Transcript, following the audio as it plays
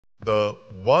The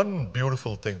one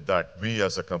beautiful thing that we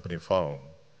as a company found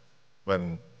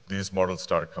when these models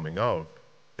started coming out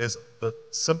is the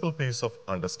simple piece of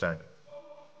understanding.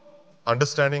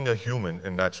 Understanding a human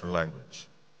in natural language,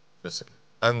 basically.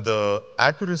 And the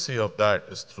accuracy of that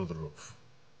is through the roof,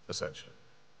 essentially.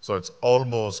 So it's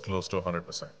almost close to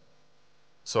 100%.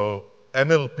 So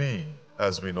NLP,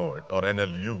 as we know it, or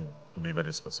NLU to be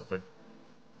very specific,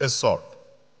 is solved,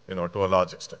 to a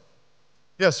large extent.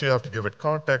 Yes, you have to give it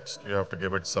context, you have to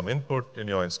give it some input in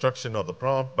your instruction or the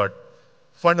prompt, but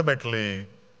fundamentally,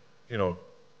 you know,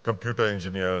 computer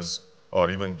engineers or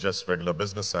even just regular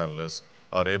business analysts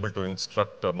are able to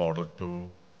instruct a model to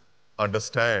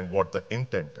understand what the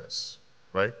intent is,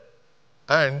 right?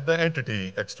 And the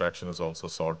entity extraction is also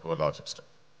solved to a large extent.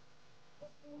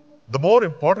 The more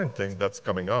important thing that's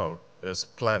coming out is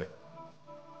planning.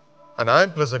 And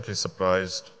I'm pleasantly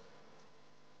surprised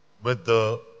with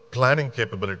the planning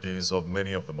capabilities of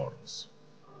many of the models.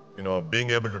 Being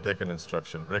able to take an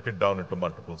instruction, break it down into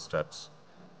multiple steps,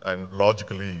 and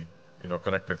logically,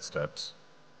 connected steps,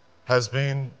 has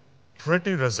been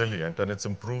pretty resilient and it's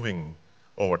improving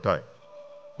over time.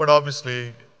 But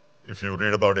obviously, if you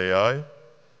read about AI,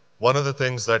 one of the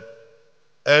things that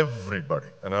everybody,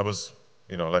 and I was,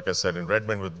 like I said, in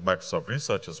Redmond with Microsoft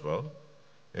Research as well,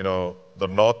 the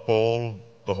North Pole,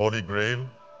 the Holy Grail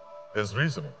is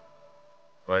reasoning,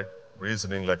 right?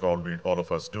 Reasoning like all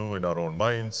of us do in our own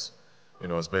minds,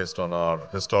 is based on our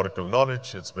historical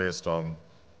knowledge, it's based on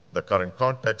the current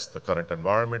context, the current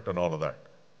environment, and all of that,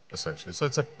 essentially. So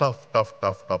it's a tough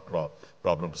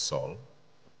problem to solve.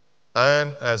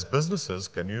 And as businesses,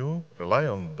 can you rely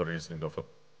on the reasoning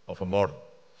of a model?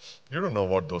 You don't know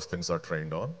what those things are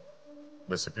trained on.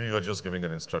 Basically, you're just giving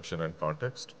an instruction and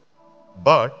context.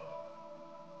 But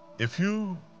if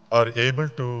you are able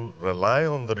to rely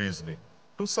on the reasoning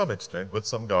to some extent, with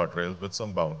some guardrails, with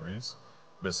some boundaries,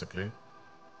 basically,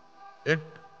 it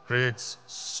creates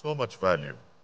so much value